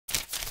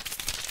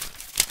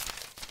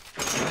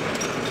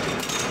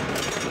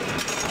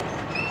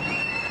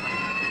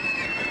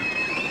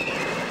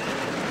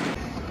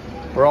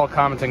We're all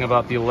commenting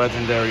about the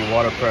legendary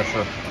water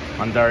pressure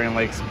on Darien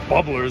Lake's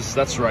bubblers.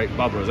 That's right,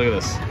 bubblers. Look at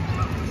this.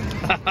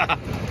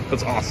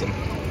 That's awesome.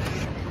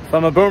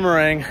 From a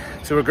boomerang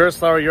to a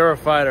Gerstlauer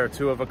Eurofighter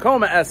to a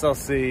Vekoma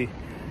SLC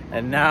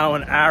and now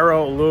an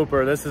Arrow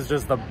Looper. This is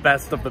just the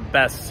best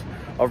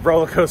of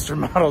roller coaster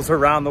models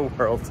around the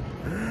world.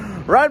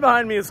 Right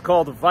behind me is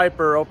called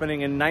VIPER,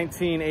 opening in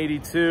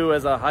 1982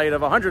 as a height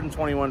of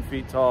 121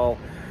 feet tall,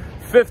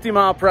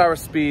 50-mile-per-hour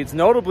speeds,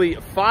 notably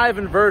 5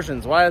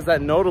 inversions. Why is that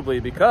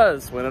notably?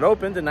 Because when it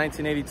opened in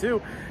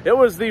 1982, it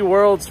was the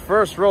world's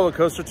first roller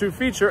coaster to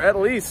feature at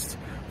least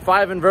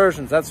 5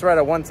 inversions. That's right,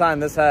 at one time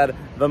this had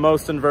the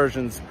most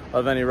inversions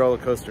of any roller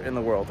coaster in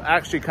the world.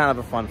 Actually, kind of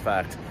a fun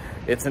fact.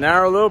 It's an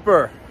Arrow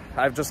Looper.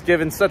 I've just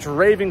given such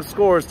raving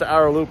scores to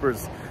Arrow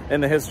Loopers in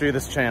the history of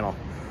this channel.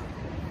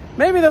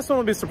 Maybe this one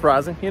will be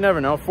surprising. You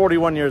never know.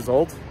 41 years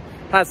old.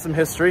 Has some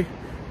history.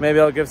 Maybe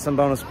I'll give some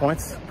bonus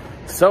points.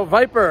 So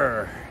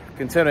VIPER,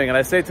 continuing. And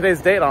I say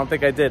today's date, I don't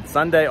think I did.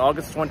 Sunday,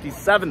 August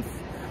 27th.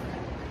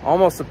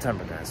 Almost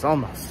September, guys.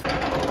 Almost.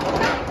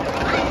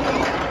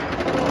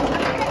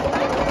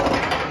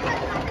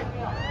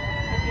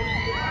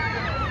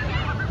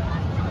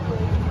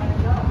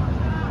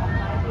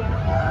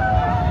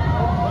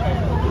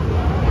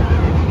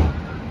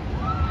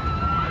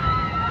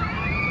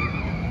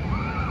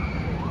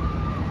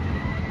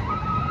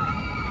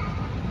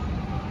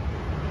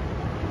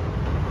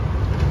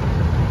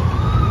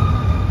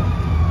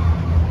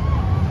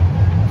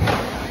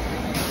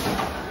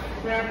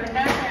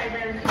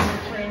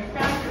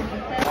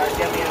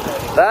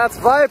 That's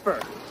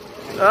VIPER.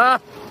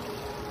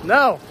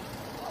 No.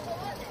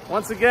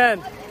 Once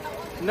again,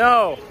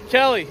 no.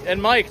 Kelly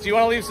and Mike, do you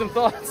want to leave some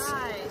thoughts?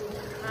 Hi.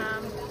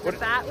 The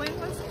batwing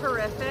was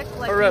horrific.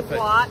 Like, horrific. We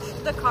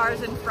watched the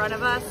cars in front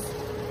of us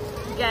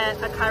get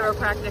a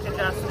chiropractic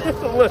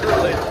adjustment.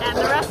 Literally. And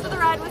the rest of the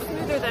ride was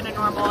smoother than a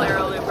normal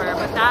Arrow Looper,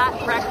 but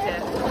that wrecked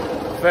it.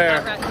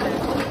 Fair. That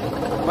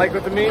wrecked it. Mike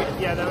with the meat?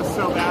 Yeah, that was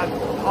so bad.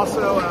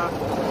 Also,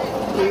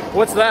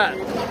 what's that?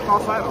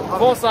 False idle.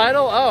 False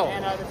idle? Oh.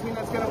 And the team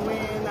that's going to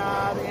win the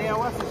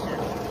AOS this year.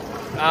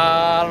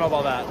 I don't know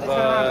about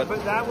that,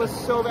 but that was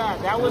so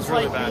bad. That was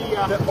really like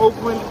bad. The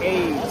Oakland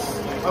A's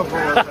of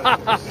roller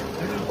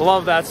coasters.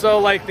 Love that. So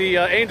like the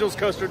Angels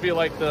coaster would be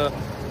like the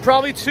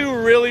probably 2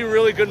 really,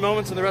 really good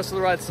moments and the rest of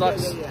the ride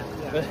sucks. Yeah,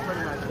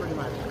 pretty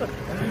much.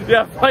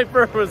 Yeah,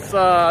 VIPER was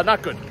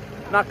not good.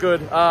 Not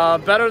good.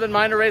 Better than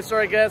Minor Racer,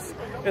 I guess.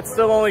 It's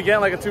still only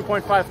getting like a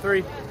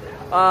 2.53.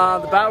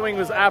 The batwing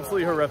was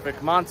absolutely horrific.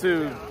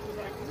 Montu,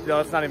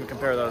 let's not even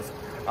compare those.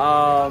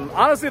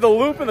 Honestly, the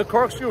loop and the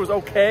corkscrew was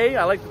okay.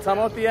 I like the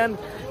tunnel at the end.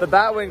 The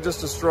batwing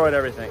just destroyed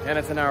everything, and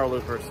it's an Arrow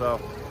Looper, so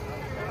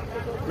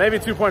maybe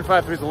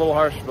 2.53 is a little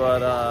harsh,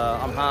 but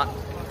I'm hot,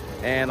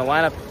 and the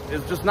lineup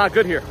is just not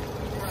good here.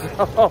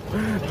 So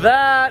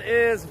that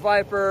is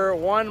VIPER.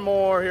 One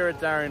more here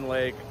at Darien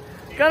Lake.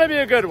 Gonna be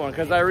a good one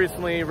because I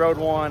recently rode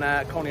one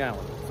at Coney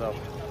Island, so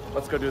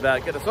let's go do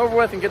that. Get this over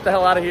with and get the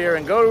hell out of here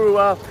and go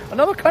to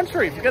another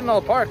country if you get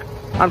another park.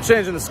 I'm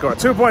changing the score.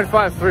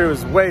 2.53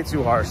 was way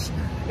too harsh.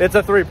 It's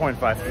a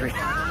 3.53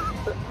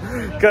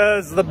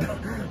 because the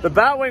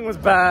batwing was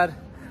bad.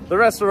 The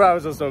rest of the ride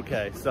was just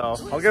okay. So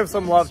I'll give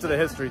some love to the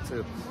history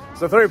too.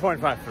 So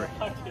 3.53,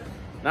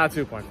 not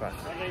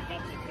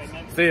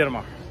 2.5. See you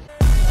tomorrow.